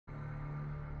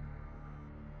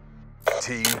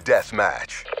Team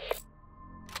Deathmatch.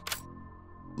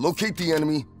 Locate the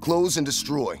enemy, close and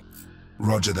destroy.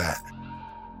 Roger that.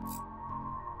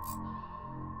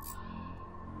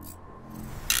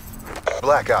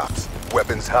 Black Ops.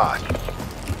 Weapons hot.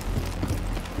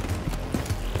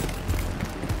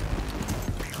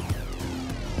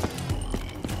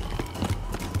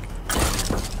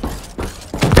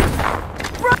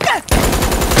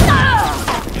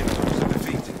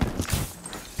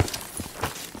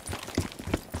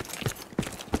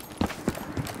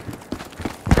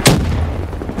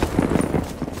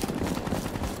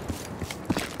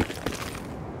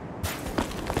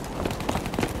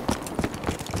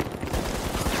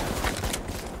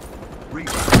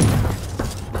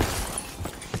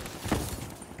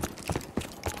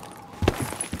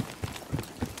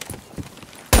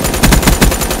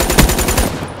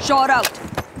 Shot out.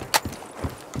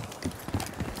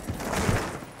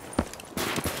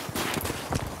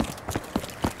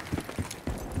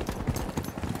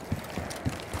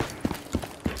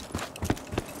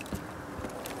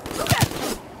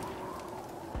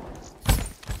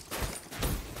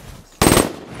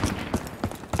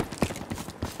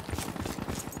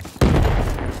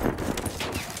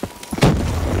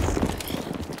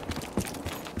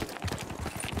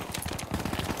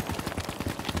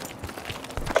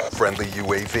 Friendly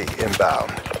UAV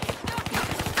inbound.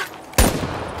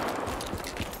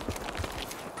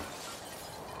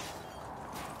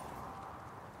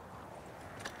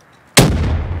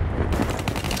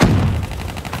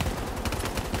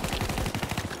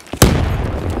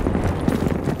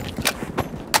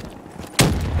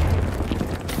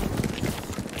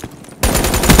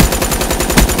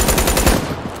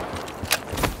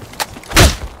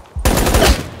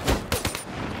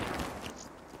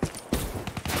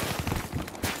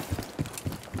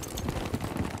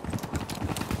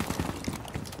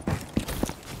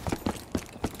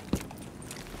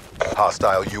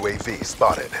 Hostile UAV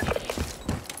spotted.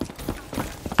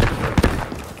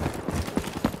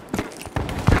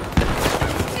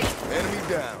 Enemy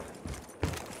down.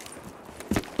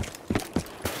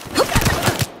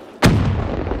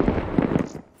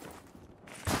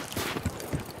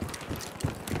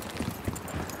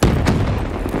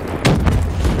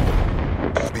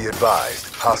 Be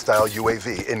advised, hostile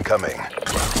UAV incoming.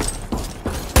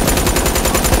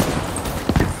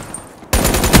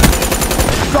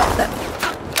 Got them.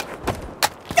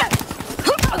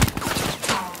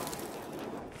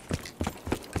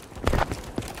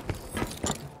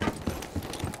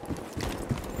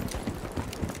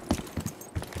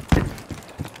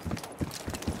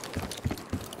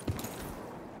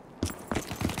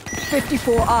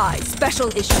 54I, special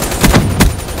issue.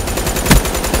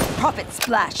 Profit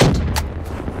splashed.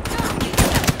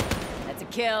 That's a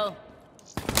kill.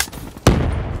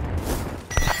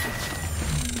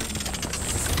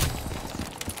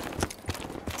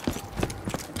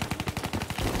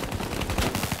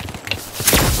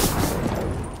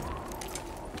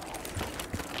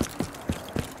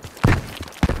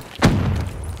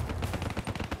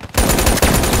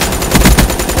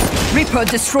 Reaper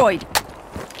destroyed.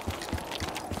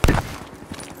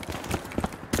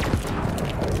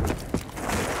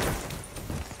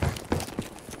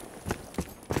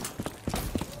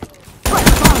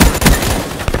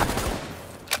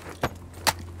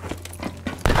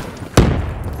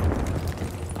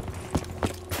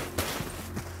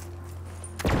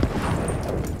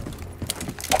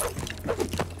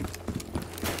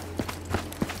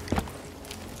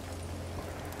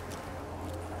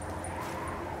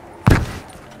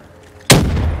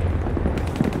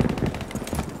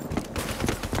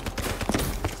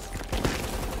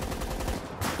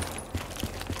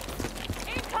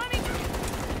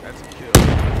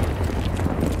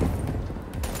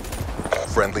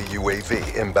 Friendly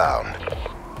UAV inbound.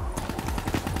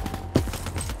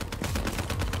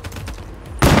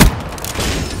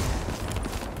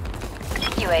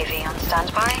 UAV on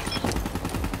standby.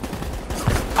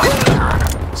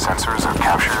 Sensors have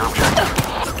captured your objective.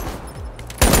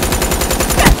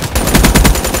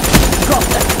 Got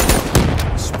them.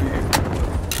 Spear.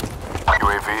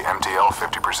 UAV MTL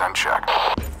 50% check.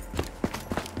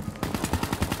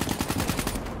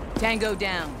 Tango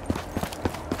down.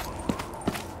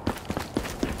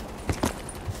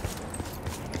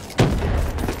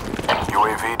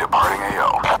 UAV departing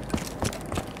AO.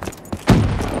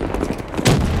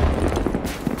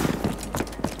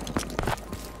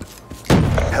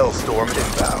 Hellstorm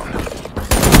inbound.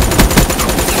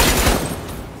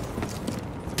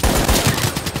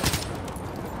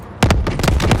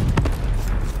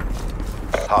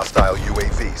 Hostile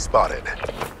UAV spotted.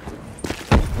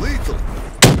 Lethal.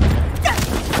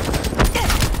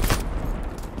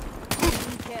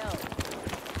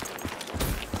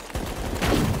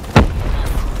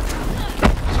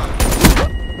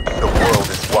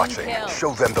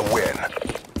 Show them the win.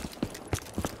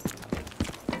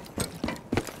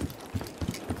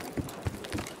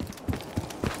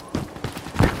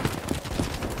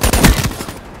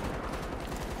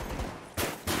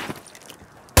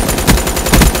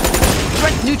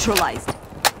 Threat neutralized.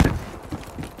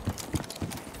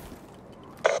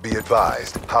 Be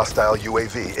advised, hostile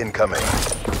UAV incoming.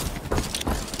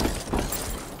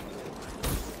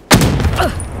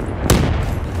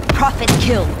 Prophet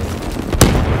kill.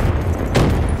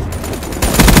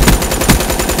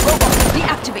 Robot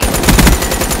deactivate.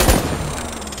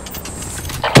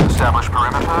 Establish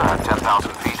perimeter at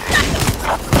 10,000 feet.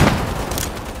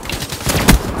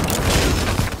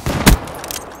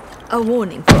 A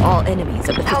warning for all enemies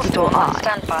of the capital Hellstorm on I.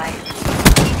 standby.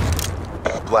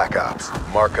 Black Ops,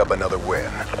 mark up another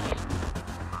win.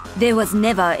 There was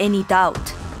never any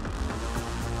doubt.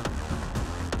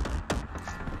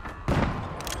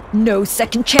 No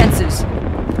second chances.